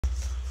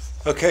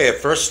Okay, a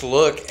first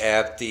look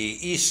at the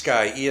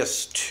Esky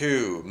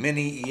ES2,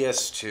 Mini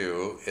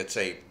ES2. It's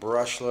a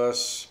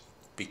brushless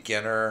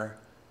beginner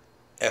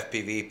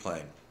FPV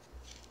plane.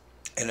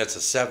 And it's a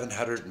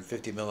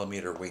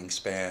 750mm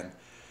wingspan.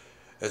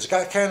 It's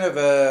got kind of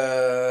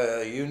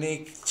a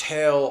unique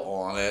tail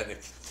on it.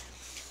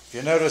 If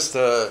you notice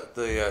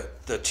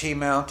the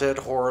T-mounted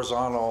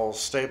horizontal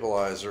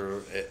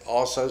stabilizer, it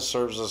also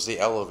serves as the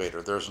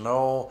elevator. There's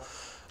no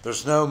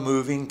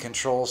moving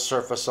control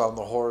surface on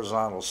the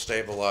horizontal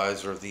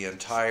stabilizer. The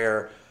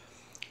entire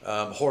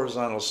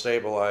horizontal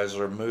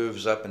stabilizer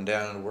moves up and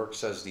down and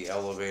works as the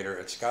elevator.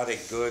 It's got a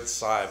good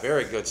size,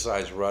 very good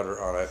size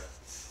rudder on it,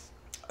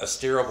 a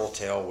steerable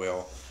tail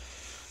wheel.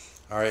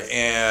 All right,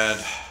 and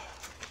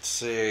let's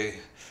see,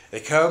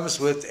 it comes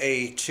with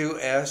a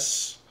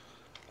 2S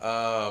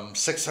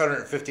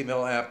 650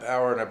 milliamp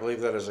hour, and I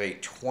believe that is a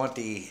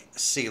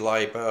 20C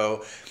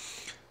LiPo.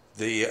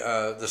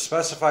 The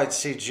specified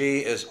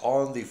CG is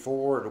on the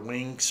forward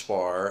wing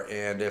spar,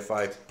 and if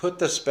I put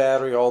this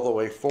battery all the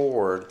way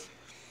forward,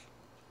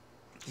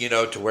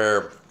 to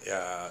where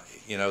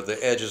the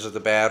edges of the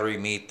battery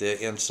meet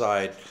the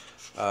inside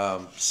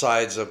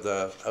sides of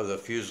the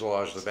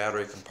fuselage, the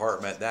battery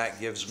compartment, that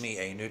gives me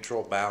a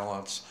neutral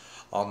balance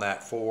on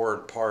that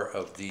forward part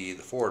of the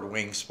forward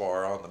wing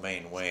spar on the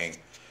main wing.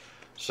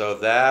 So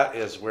that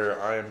is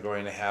where I am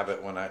going to have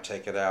it when I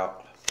take it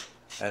out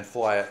and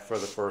fly it for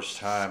the first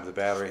time. The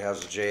battery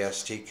has a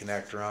JST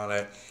connector on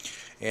it,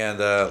 and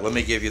let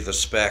me give you the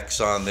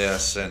specs on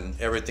this and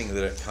everything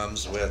that it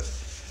comes with.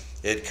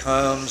 It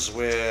comes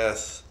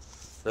with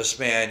this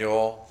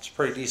manual. It's a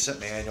pretty decent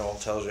manual.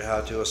 It tells you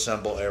how to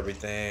assemble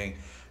everything.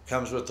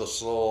 Comes with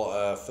this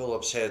little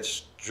Phillips head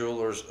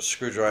jeweler's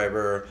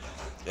screwdriver.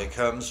 It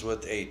comes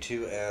with a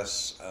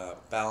 2S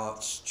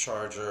balance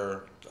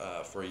charger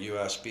for a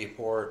USB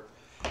port.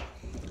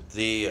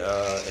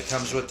 It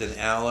comes with an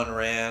Allen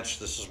wrench.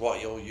 This is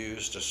what you'll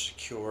use to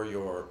secure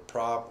your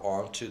prop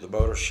onto the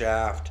motor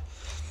shaft.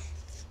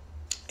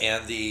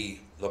 And the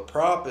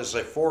prop is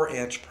a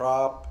 4-inch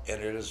prop,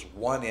 and it is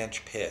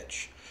 1-inch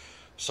pitch.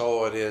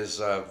 So it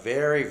is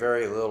very,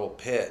 very little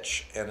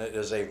pitch, and it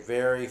is a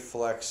very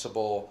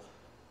flexible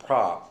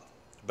prop,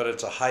 but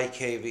it's a high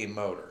kV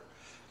motor.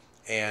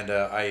 And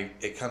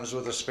it comes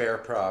with a spare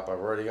prop. I've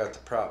already got the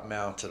prop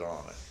mounted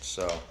on it.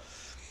 So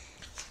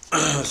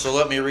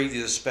let me read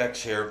you the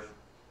specs here.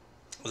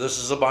 This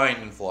is a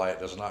bind and fly. It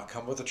does not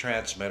come with a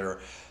transmitter,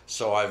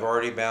 so I've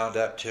already bound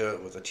up to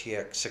it with a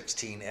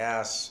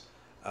TX16S.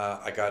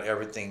 I got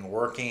everything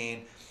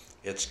working.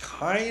 It's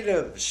kind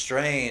of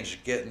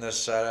strange getting this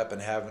set up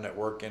and having it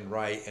working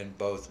right in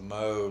both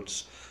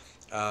modes.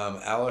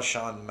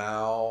 Alishan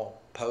Mao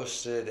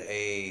posted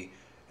a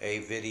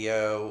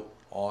video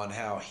on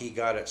how he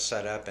got it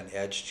set up in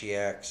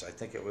EDGETX. I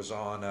think it was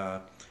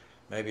on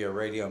maybe a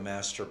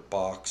RadioMaster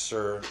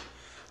Boxer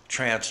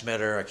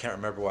transmitter. I can't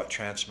remember what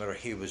transmitter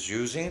he was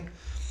using,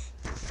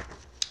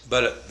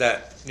 but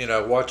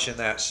watching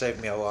that saved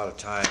me a lot of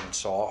time, and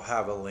so I'll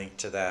have a link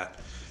to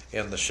that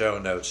in the show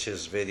notes,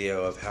 his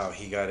video of how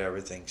he got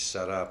everything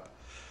set up.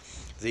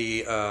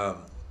 The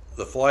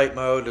flight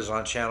mode is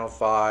on channel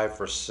 5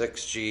 for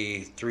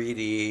 6G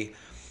 3D.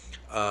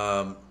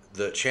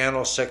 The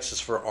channel 6 is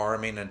for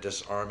arming and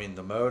disarming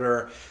the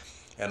motor.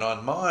 And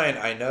on mine,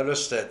 I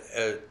noticed that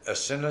as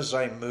soon as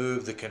I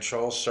move the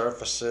control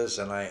surfaces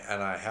and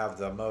I have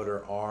the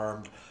motor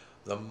armed,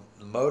 the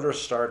motor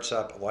starts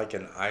up like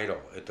an idle.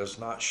 It does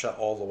not shut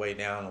all the way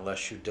down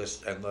unless you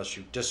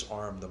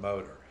disarm the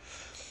motor.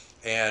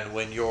 And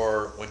when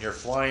you're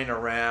flying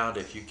around,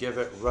 if you give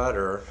it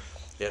rudder,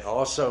 it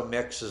also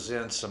mixes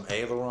in some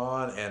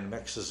aileron and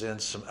mixes in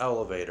some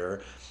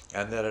elevator,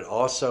 and then it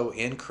also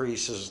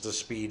increases the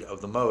speed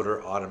of the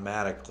motor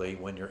automatically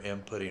when you're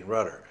inputting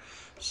rudder.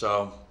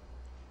 So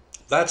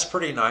that's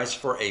pretty nice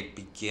for a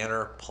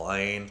beginner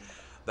plane.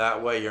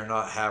 That way you're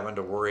not having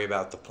to worry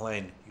about the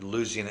plane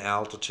losing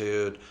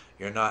altitude.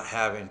 You're not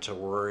having to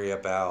worry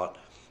about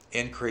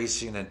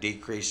increasing and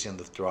decreasing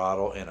the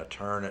throttle in a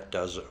turn. It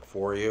does it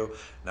for you.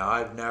 Now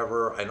I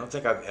don't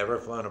think I've ever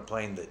flown a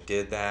plane that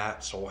did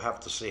that, so we'll have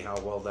to see how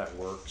well that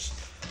works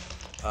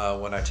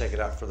when I take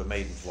it out for the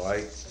maiden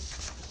flight.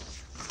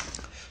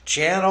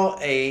 Channel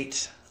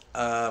 8,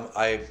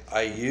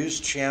 I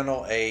use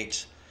channel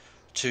 8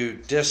 to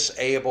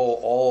disable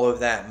all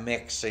of that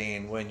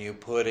mixing when you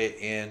put it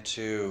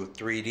into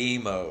 3D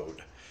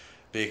mode,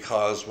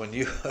 because when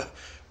you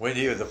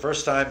the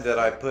first time that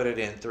I put it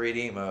in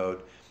 3D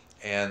mode,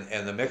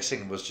 and the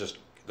mixing was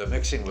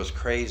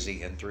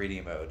crazy in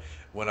 3D mode.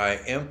 When I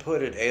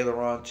inputted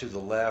aileron to the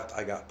left,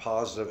 I got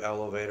positive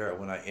elevator, and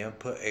when I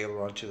input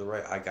aileron to the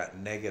right, I got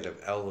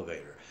negative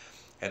elevator,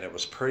 and it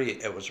was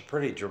a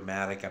pretty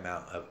dramatic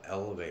amount of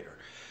elevator.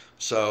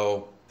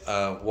 So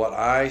what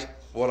I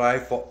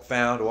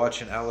found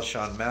watching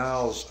Alishan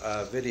Mao's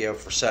video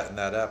for setting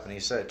that up, and he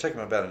said it took him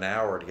about an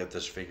hour to get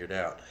this figured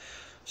out.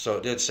 So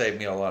it did save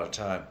me a lot of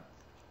time.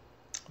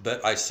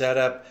 But I set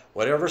up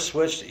whatever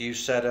switch that you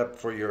set up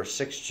for your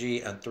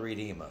 6G and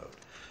 3D mode.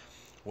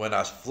 when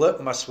I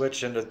flip my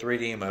switch into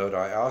 3D mode,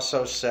 I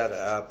also set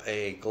up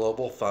a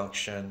global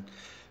function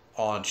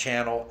on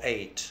channel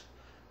 8,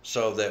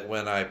 so that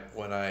when I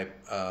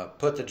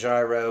put the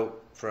gyro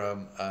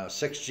from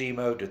 6G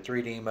mode to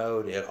 3D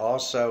mode, it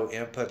also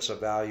inputs a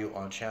value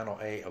on channel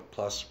 8 of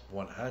plus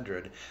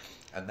 100,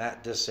 and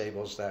that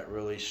disables that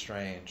really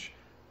strange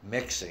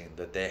mixing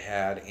that they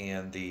had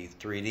in the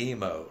 3D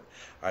mode.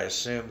 I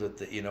assume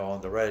that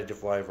on the Ready to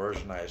Fly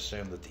version, I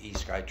assume that the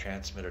Esky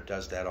transmitter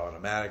does that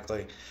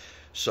automatically.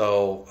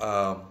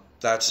 So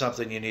that's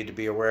something you need to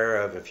be aware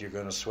of. If you're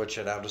going to switch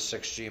it out of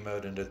 6G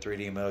mode into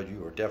 3D mode,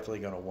 you are definitely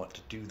going to want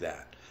to do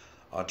that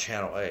on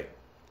channel 8.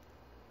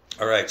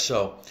 All right,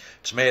 so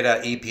it's made out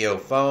of EPO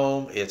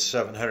foam. It's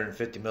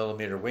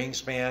 750mm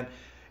wingspan.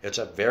 It's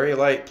a very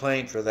light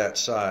plane for that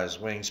size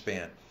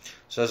wingspan.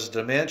 So the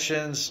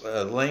dimensions,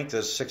 length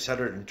is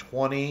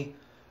 620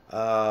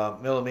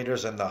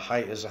 millimeters, and the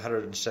height is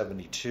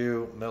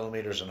 172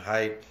 millimeters in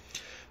height.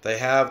 They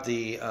have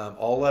the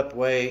all-up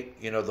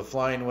weight, the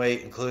flying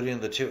weight, including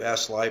the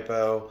 2S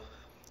LiPo,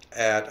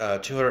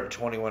 at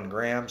 221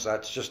 grams.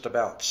 That's just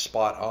about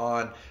spot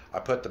on. I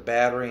put the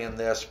battery in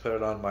this, put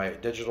it on my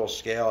digital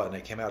scale, and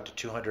it came out to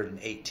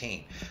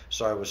 218.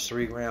 So I was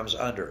 3 grams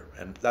under,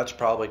 and that's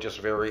probably just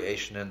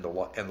variation in the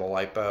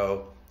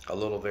LiPo, a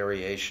little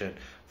variation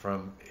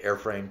from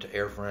airframe to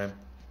airframe,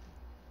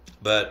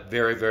 but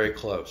very, very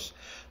close.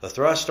 The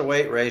thrust to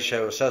weight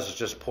ratio, it says it's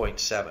just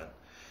 0.7.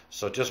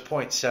 So just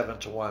 0.7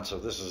 to 1. So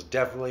this is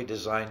definitely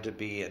designed to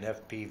be an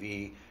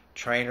FPV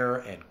trainer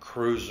and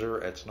cruiser.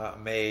 It's not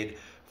made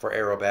for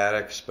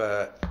aerobatics,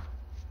 but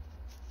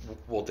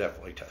we'll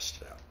definitely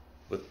test it out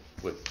with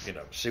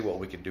see what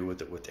we can do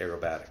with it with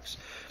aerobatics.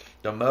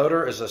 The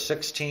motor is a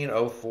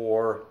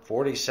 1604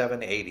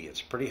 4780.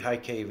 It's pretty high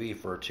kV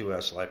for a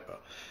 2S LiPo.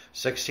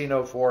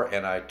 1604,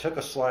 and I took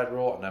a slide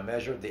rule and I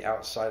measured the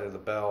outside of the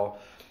bell.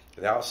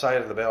 The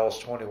outside of the bell is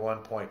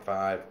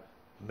 21.5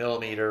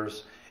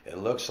 millimeters. It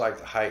looks like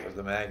the height of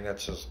the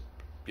magnets is,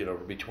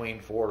 between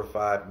 4 to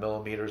 5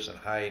 millimeters in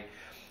height.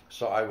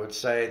 So I would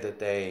say that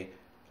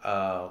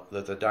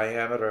that the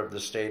diameter of the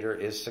stator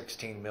is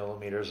 16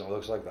 millimeters. And it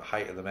looks like the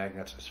height of the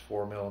magnets is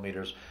 4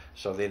 millimeters.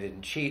 So they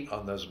didn't cheat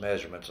on those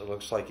measurements. It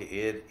looks like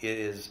it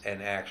is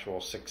an actual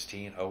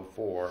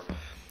 1604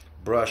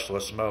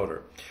 brushless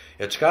motor.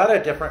 It's got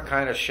a different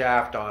kind of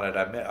shaft on it.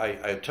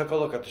 I took a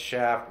look at the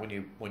shaft. When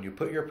you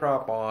put your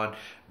prop on,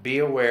 be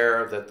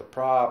aware that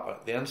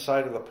the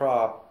inside of the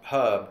prop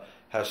hub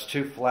has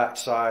 2 flat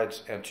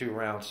sides and 2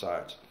 round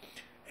sides,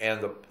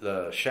 and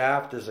the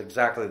shaft is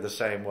exactly the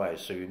same way.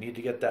 So you need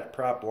to get that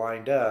prop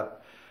lined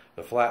up,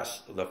 the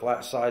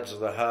flat sides of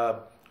the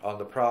hub on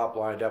the prop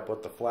lined up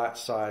with the flat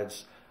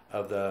sides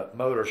of the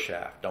motor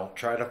shaft. Don't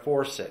try to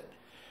force it.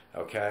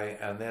 Okay,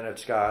 and then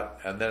it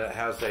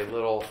has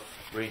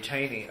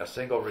a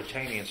single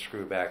retaining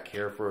screw back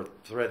here for a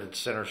threaded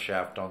center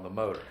shaft on the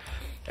motor.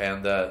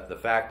 And the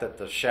fact that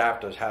the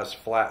shaft has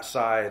flat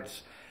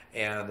sides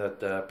and that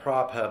the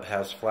prop hub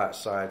has flat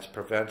sides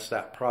prevents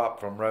that prop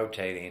from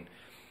rotating,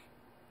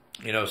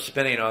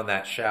 spinning on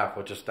that shaft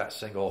with just that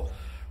single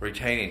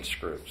retaining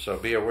screw. So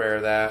be aware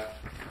of that.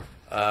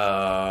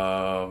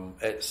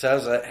 It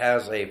says it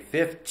has a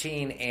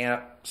 15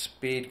 amp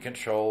speed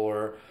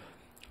controller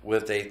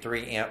with a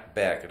 3 amp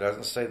back. It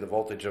doesn't say the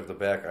voltage of the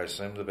back. I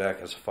assume the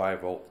back is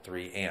 5 volt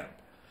 3 amp.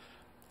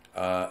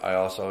 I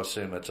also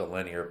assume it's a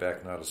linear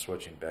back, not a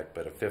switching back,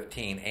 but a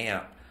 15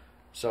 amp.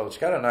 So it's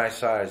got a nice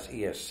size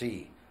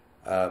ESC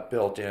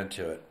built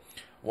into it.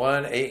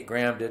 One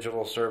 8-gram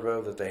digital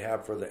servo that they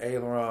have for the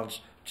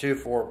ailerons, 2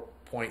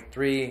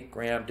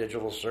 4.3-gram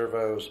digital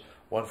servos,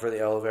 one for the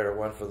elevator,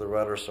 one for the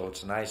rudder. So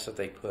it's nice that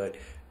they put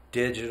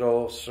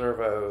digital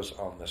servos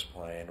on this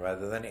plane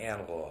rather than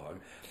analog.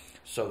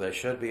 So they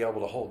should be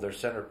able to hold their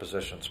center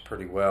positions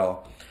pretty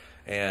well.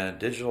 And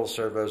digital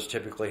servos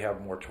typically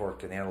have more torque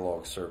than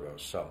analog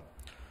servos. So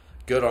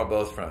good on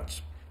both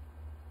fronts.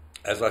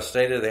 As I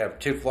stated, they have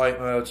 2 flight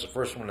modes. The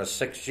first one is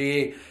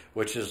 6G,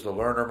 which is the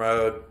learner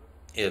mode.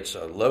 It's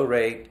a low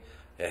rate.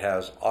 It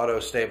has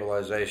auto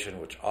stabilization,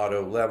 which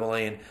auto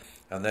leveling.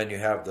 And then you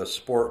have the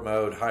sport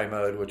mode, high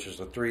mode, which is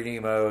the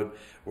 3D mode,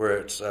 where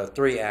it's a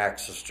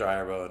 3-axis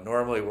gyro. And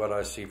normally what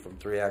I see from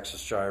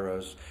 3-axis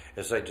gyros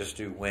is they just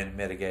do wind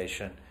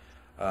mitigation.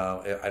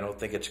 I don't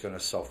think it's going to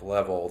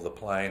self-level the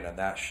plane, and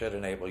that should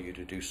enable you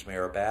to do some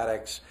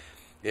aerobatics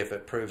if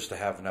it proves to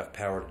have enough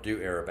power to do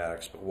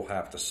aerobatics, but we'll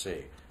have to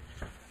see.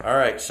 All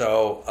right,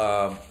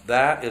 so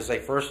that is a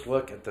first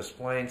look at this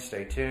plane.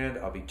 Stay tuned.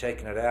 I'll be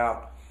taking it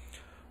out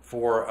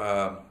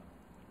for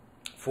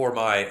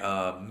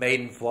my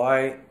maiden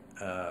flight,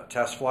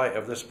 test flight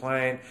of this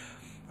plane.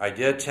 I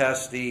did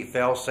test the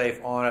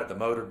fail-safe on it. The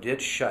motor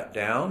did shut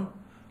down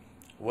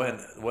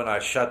when I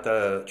shut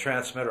the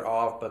transmitter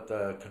off, but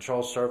the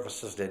control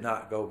surfaces did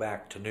not go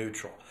back to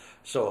neutral.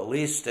 So at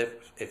least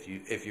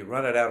if you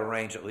run it out of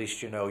range, at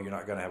least you know you're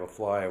not going to have a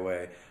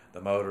flyaway.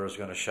 The motor is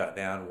going to shut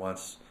down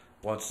once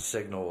the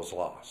signal is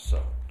lost.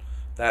 So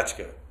that's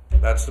good.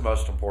 That's the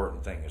most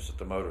important thing, is that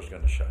the motor is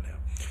going to shut down.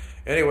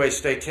 Anyway,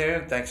 stay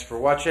tuned. Thanks for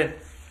watching.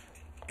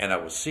 and I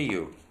will see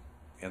you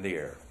in the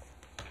air.